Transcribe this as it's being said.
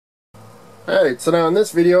Alright, so now in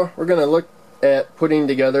this video we're going to look at putting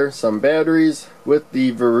together some batteries with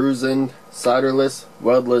the Vruzend solderless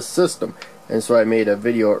weldless system. And so I made a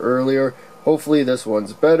video earlier. Hopefully this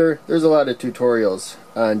one's better. There's a lot of tutorials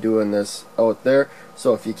on doing this out there,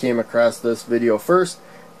 so if you came across this video first,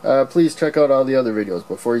 please check out all the other videos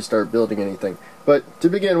before you start building anything. But to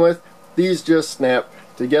begin with, these just snap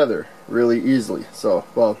together really easily. So,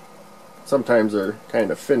 well, sometimes they're kind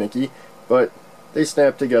of finicky, but they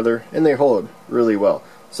snap together and they hold really well.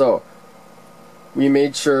 So we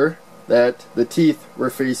made sure that the teeth were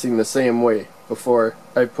facing the same way before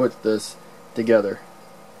I put this together.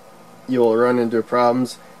 You'll run into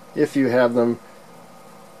problems if you have them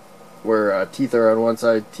where teeth are on one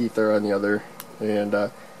side, teeth are on the other,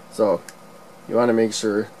 and so you want to make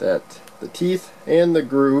sure that the teeth and the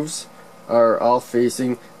grooves are all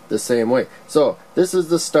facing the same way. So this is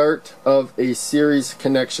the start of a series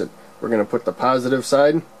connection. We're going to put the positive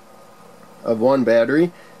side of one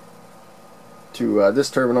battery to this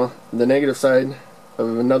terminal, the negative side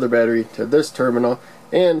of another battery to this terminal,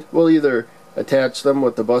 and we'll either attach them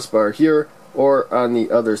with the bus bar here or on the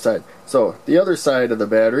other side. So the other side of the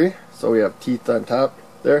battery, so we have teeth on top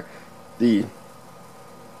there, the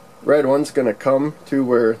red one's going to come to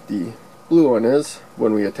where the blue one is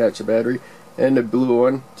when we attach a battery, and the blue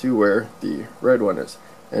one to where the red one is.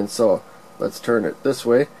 And so let's turn it this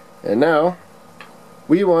way, and now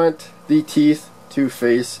we want the teeth to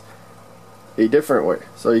face a different way.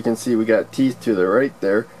 So you can see we got teeth to the right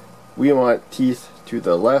there. We want teeth to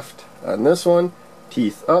the left on this one,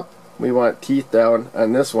 teeth up. We want teeth down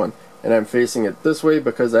on this one, and I'm facing it this way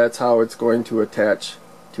because that's how it's going to attach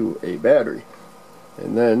to a battery.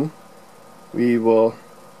 And then we will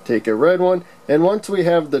take a red one, and once we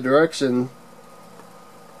have the direction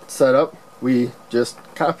set up, we just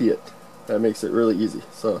copy it. That makes it really easy.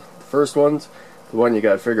 So the first one's the one you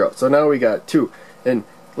got to figure out. So now we got two, and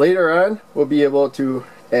later on we'll be able to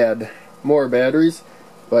add more batteries,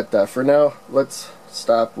 but for now let's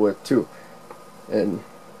stop with two, and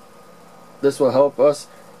this will help us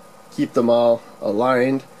keep them all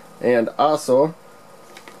aligned and also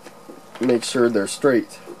make sure they're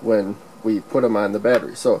straight when we put them on the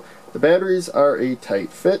battery. So the batteries are a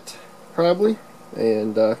tight fit probably,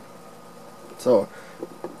 and so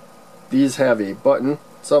these have a button.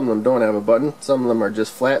 Some of them don't have a button, some of them are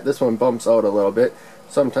just flat. This one bumps out a little bit.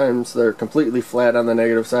 Sometimes they're completely flat on the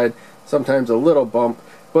negative side, sometimes a little bump,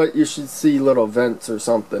 but you should see little vents or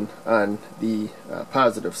something on the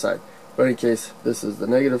positive side. But in case, this is the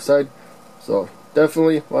negative side, so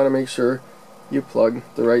definitely want to make sure you plug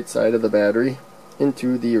the right side of the battery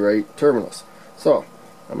into the right terminals. So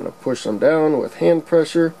I'm going to push them down with hand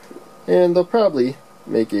pressure, and they'll probably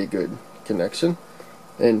make a good connection.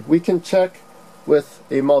 And we can check with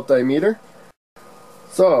a multimeter.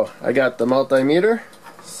 So I got the multimeter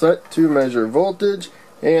set to measure voltage,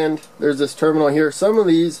 and there's this terminal here. Some of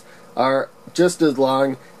these are just as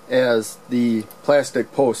long as the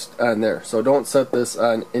plastic post on there, so don't set this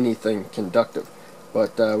on anything conductive,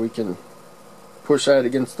 but we can push that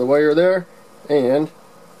against the wire there, and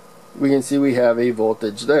we can see we have a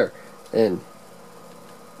voltage there. And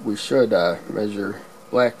we should measure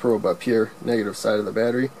black probe up here, negative side of the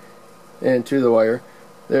battery, and to the wire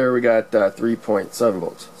there we got 3.7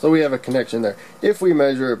 volts. So we have a connection there. If we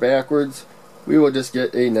measure it backwards, we will just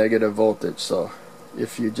get a negative voltage. So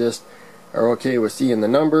if you just are okay with seeing the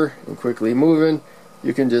number and quickly moving,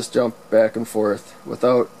 you can just jump back and forth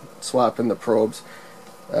without swapping the probes.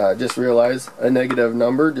 Just realize a negative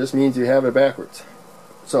number just means you have it backwards.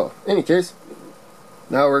 So in any case,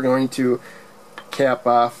 now we're going to cap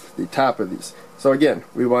off the top of these. So again,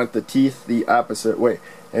 we want the teeth the opposite way,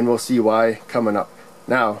 and we'll see why coming up.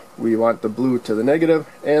 Now we want the blue to the negative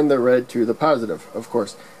and the red to the positive, of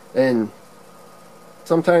course, and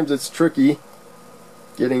sometimes it's tricky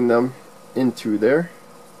getting them into there,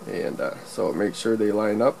 and so make sure they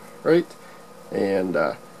line up right. And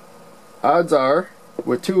odds are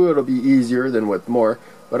with two it'll be easier than with more,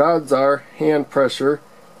 but odds are hand pressure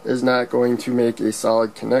is not going to make a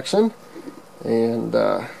solid connection. And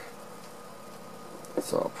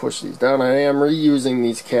so I'll push these down. I am reusing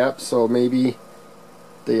these caps, so maybe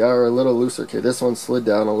they are a little looser. Okay, this one slid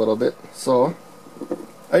down a little bit, so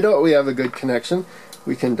I doubt we have a good connection.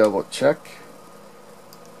 We can double check.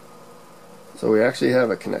 So we actually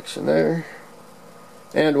have a connection there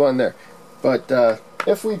and one there, but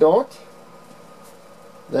if we don't,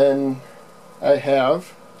 then I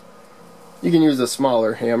have, you can use a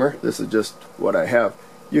smaller hammer. This is just what I have.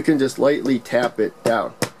 You can just lightly tap it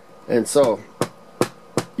down, and so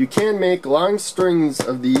you can make long strings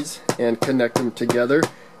of these and connect them together.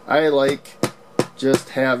 I like just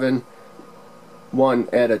having one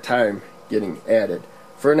at a time getting added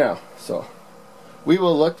for now. So we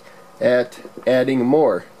will look at adding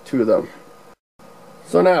more to them.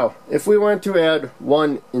 So now, if we want to add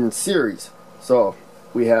one in series, so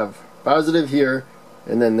we have positive here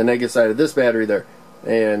and then the negative side of this battery there,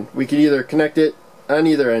 and we can either connect it on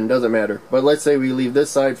either end, doesn't matter, but let's say we leave this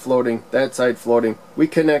side floating, that side floating, we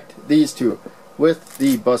connect these two with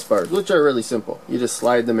the bus bars, which are really simple. You just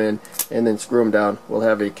slide them in and then screw them down. We'll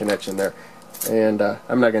have a connection there, and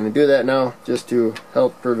I'm not going to do that now, just to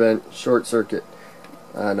help prevent short circuit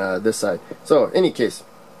on this side. So in any case,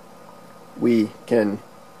 we can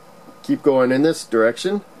keep going in this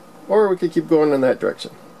direction, or we could keep going in that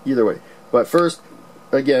direction, either way. But first,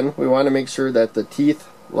 again, we want to make sure that the teeth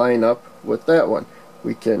line up with that one.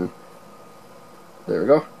 We can, there we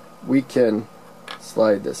go, we can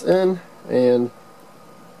slide this in, and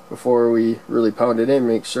before we really pound it in,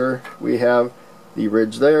 make sure we have the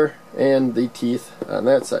ridge there and the teeth on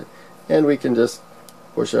that side, and we can just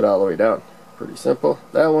push it all the way down. Pretty simple.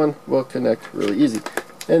 That one will connect really easy.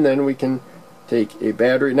 And then we can take a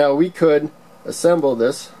battery. Now we could assemble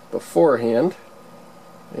this beforehand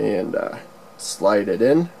and slide it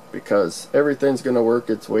in, because everything's going to work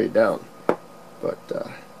its way down.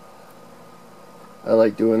 But I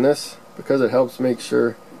like doing this because it helps make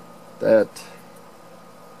sure that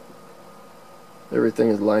everything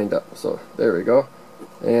is lined up. So there we go,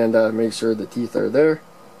 and make sure the teeth are there,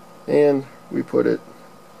 and we put it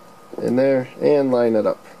in there and line it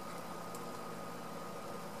up.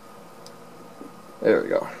 There we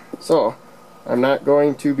go. So I'm not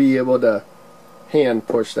going to be able to hand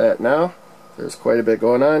push that now. There's quite a bit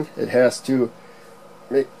going on. It has to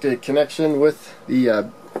make a connection with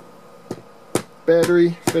the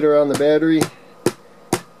battery, fit around the battery,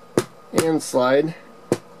 and slide.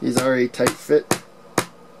 These are a tight fit,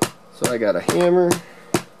 so I got a hammer,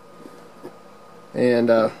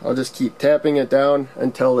 and I'll just keep tapping it down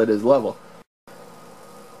until it is level.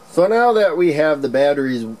 So now that we have the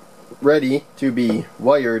batteries ready to be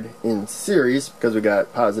wired in series, because we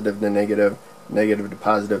got positive to negative, negative to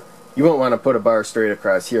positive, you won't want to put a bar straight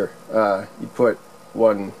across here. You put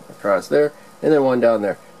one across there and then one down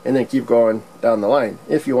there, and then keep going down the line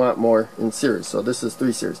if you want more in series. So this is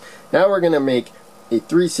 3 series. Now we're going to make a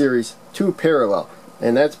 3 series 2 parallel,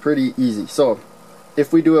 and that's pretty easy. So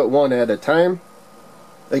if we do it one at a time,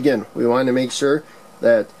 again, we want to make sure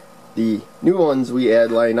that the new ones we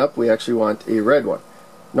add line up. We actually want a red one,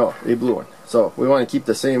 no, a blue one. So we want to keep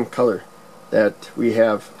the same color that we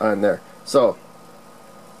have on there. So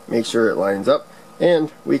make sure it lines up,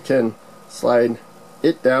 and we can slide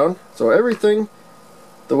it down. So everything,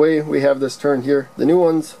 the way we have this turned here, the new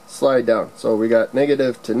ones slide down. So we got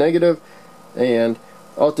negative to negative, and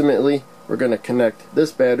ultimately we're going to connect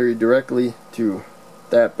this battery directly to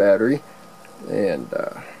that battery, and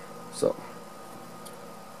so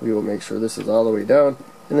we will make sure this is all the way down,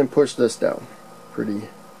 and then push this down pretty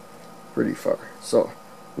far. So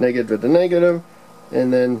negative to negative,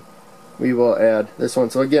 and then we will add this one.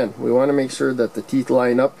 So again, we want to make sure that the teeth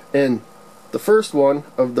line up, and the first one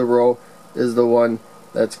of the row is the one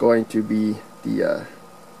that's going to be the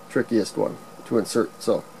trickiest one to insert.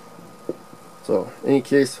 So in any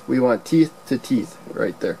case, we want teeth to teeth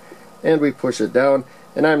right there, and we push it down.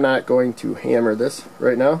 And I'm not going to hammer this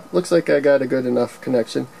right now. Looks like I got a good enough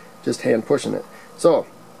connection, just hand pushing it. So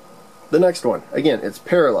the next one, again, it's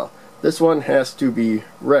parallel. This one has to be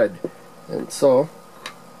red, and so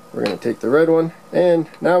we're going to take the red one, and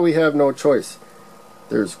now we have no choice.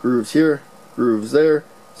 There's grooves here, grooves there,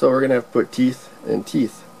 so we're going to have to put teeth and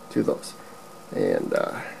teeth to those, and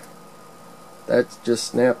that's just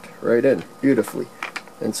snapped right in beautifully.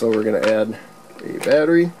 And so we're going to add a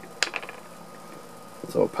battery,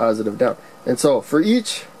 so positive down. And so for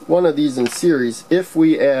each one of these in series, if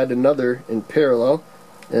we add another in parallel,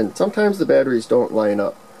 and sometimes the batteries don't line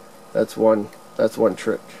up, that's one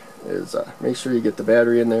trick, is make sure you get the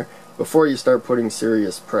battery in there before you start putting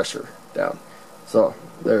serious pressure down. So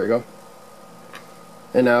there we go.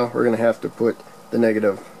 And now we're going to have to put the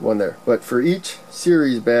negative one there. But for each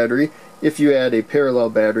series battery, if you add a parallel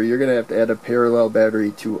battery, you're going to have to add a parallel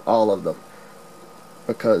battery to all of them.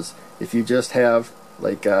 Because if you just have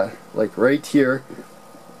like right here,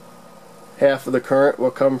 half of the current will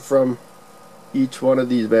come from each one of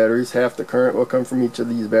these batteries, half the current will come from each of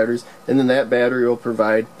these batteries, and then that battery will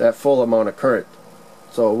provide that full amount of current.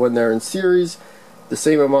 So when they're in series, the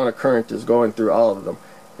same amount of current is going through all of them.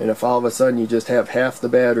 And if all of a sudden you just have half the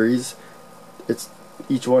batteries, it's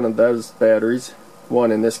each one of those batteries,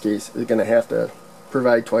 one in this case, is going to have to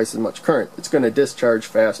provide twice as much current. It's going to discharge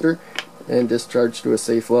faster and discharge to a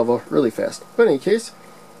safe level really fast. But in any case,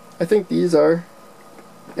 I think these are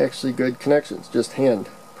actually good connections, just hand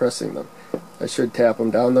pressing them. I should tap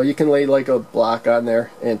them down, though. You can lay like a block on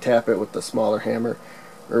there and tap it with the smaller hammer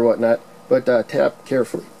or whatnot, but tap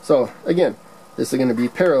carefully. So again, this is going to be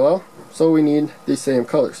parallel, so we need the same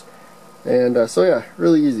colors. And so yeah,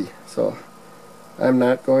 really easy. So I'm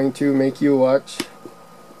not going to make you watch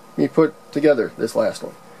me put together this last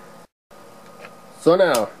one. So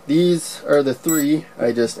now, these are the three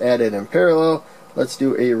I just added in parallel. Let's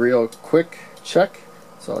do a real quick check.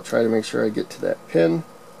 So I'll try to make sure I get to that pin.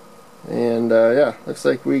 And yeah, looks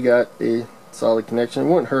like we got a solid connection. It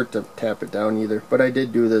wouldn't hurt to tap it down either, but I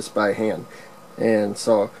did do this by hand. And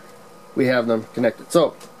so we have them connected.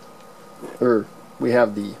 So, or we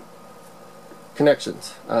have the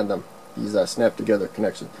connections on them, these snap together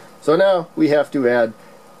connections. So now we have to add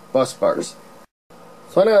bus bars.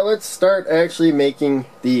 So now let's start actually making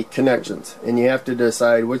the connections, and you have to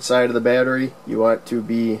decide which side of the battery you want to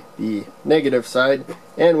be the negative side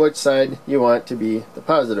and which side you want to be the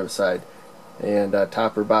positive side, and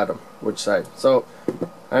top or bottom, which side. So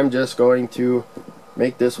I'm just going to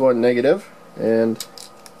make this one negative, and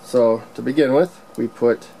so to begin with we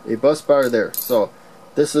put a bus bar there. So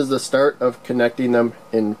this is the start of connecting them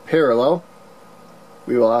in parallel.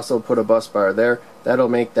 We will also put a bus bar there. That'll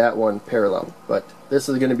make that one parallel, but this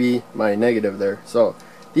is going to be my negative there. So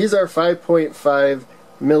these are 5.5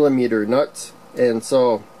 millimeter nuts, and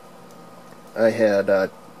so I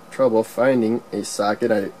had trouble finding a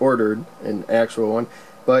socket. I ordered an actual one,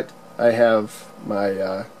 but I have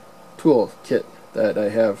my tool kit that I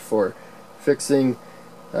have for fixing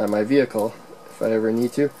my vehicle if I ever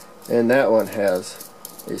need to, and that one has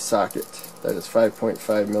a socket that is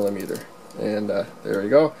 5.5 millimeter, and there we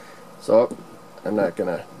go. So I'm not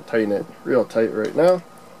gonna tighten it real tight right now.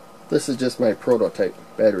 This is just my prototype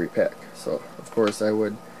battery pack, so of course I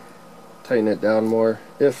would tighten it down more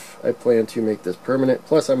if I plan to make this permanent.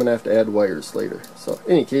 Plus I'm gonna have to add wires later. So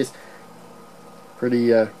in any case,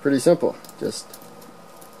 pretty simple. Just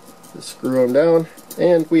screw them down,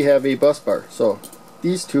 and we have a bus bar. So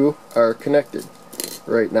these two are connected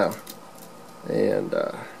right now, and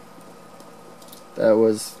that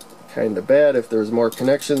was kind of bad. If there was more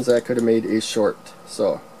connections, that could have made a short,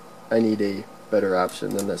 so I need a better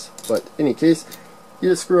option than this. But in any case, you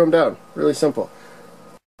just screw them down. Really simple.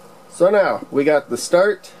 So now we got the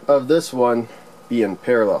start of this one being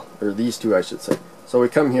parallel, or these two I should say. So we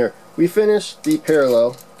come here, we finish the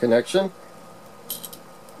parallel connection,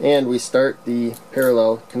 and we start the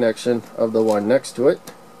parallel connection of the one next to it.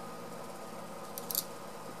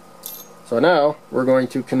 So now we're going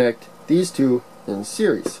to connect these two in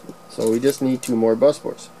series. So we just need two more bus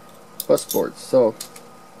boards. So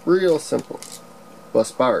real simple.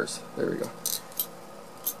 Bus bars. There we go.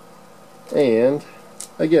 And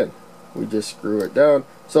again, we just screw it down.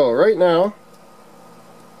 So right now,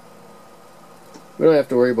 we don't have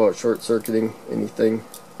to worry about short circuiting anything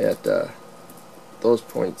at those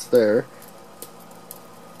points there.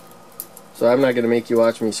 So I'm not going to make you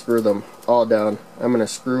watch me screw them all down. I'm going to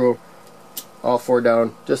screw all four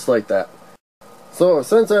down just like that. So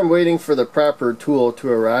since I'm waiting for the proper tool to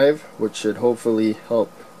arrive, which should hopefully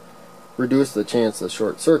help reduce the chance of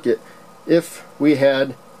short circuit, if we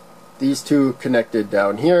had these two connected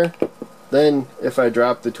down here, then if I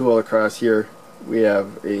drop the tool across here, we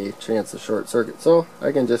have a chance of short circuit. So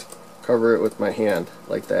I can just cover it with my hand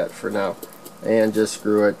like that for now, and just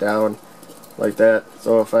screw it down like that.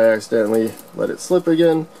 So if I accidentally let it slip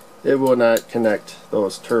again, it will not connect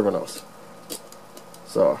those terminals.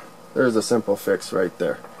 So there's a simple fix right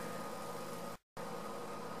there.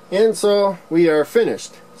 And so we are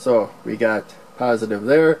finished. So we got positive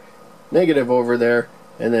there, negative over there,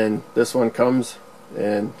 and then this one comes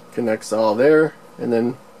and connects all there, and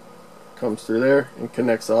then comes through there and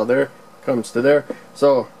connects all there, comes to there.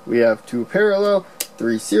 So we have two parallel,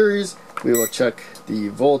 three series. We will check the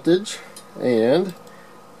voltage, and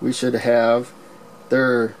we should have,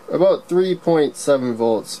 they're about 3.7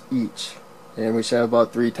 volts each, and we should have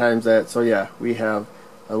about 3 times that. So yeah, we have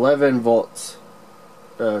 11 volts.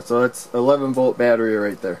 So that's 11 volt battery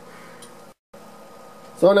right there.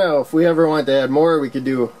 So now if we ever want to add more, we could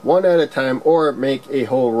do one at a time or make a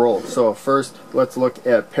whole roll. So first let's look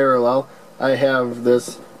at parallel. I have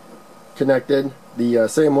this connected the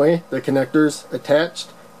same way, the connectors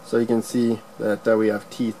attached. So you can see that we have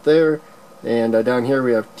teeth there, and down here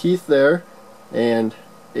we have teeth there and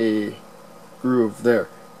a groove there.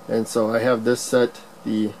 And so I have this set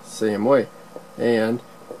the same way, and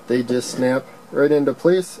they just snap right into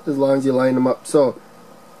place as long as you line them up. So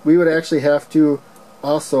we would actually have to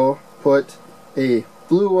also put a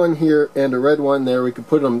blue one here and a red one there. We could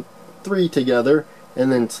put them 3 together,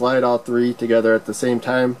 and then slide all three together at the same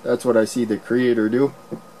time. That's what I see the creator do.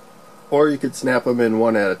 Or you could snap them in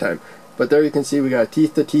one at a time. But there you can see we got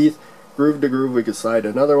teeth to teeth, groove to groove. We could slide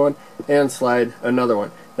another one and slide another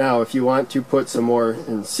one. Now if you want to put some more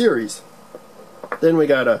in series, then we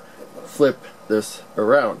gotta flip this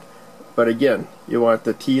around. But again, you want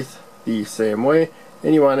the teeth the same way,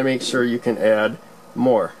 and you want to make sure you can add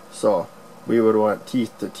more. So we would want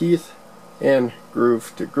teeth to teeth and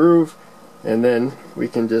groove to groove, and then we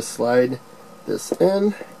can just slide this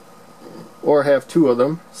in, or have two of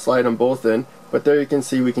them, slide them both in. But there you can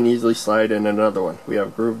see we can easily slide in another one. We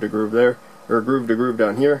have groove to groove there, or groove to groove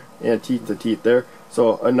down here, and teeth to teeth there.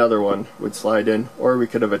 So another one would slide in, or we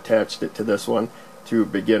could have attached it to this one to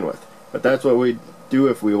begin with. But that's what we'd do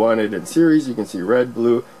if we wanted in series. You can see red,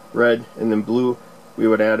 blue, red, and then blue. We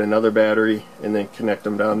would add another battery and then connect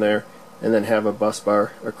them down there, and then have a bus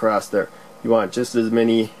bar across there. You want just as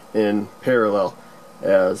many in parallel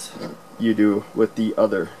as you do with the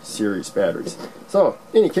other series batteries. So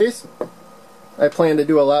in any case, I plan to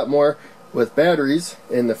do a lot more with batteries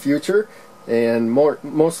in the future, and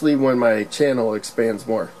mostly when my channel expands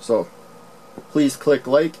more. So please click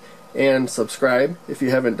like and subscribe if you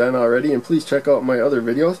haven't done already, and please check out my other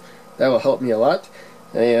videos. That will help me a lot.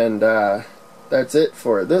 And that's it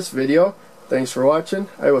for this video. Thanks for watching.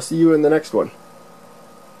 I will see you in the next one.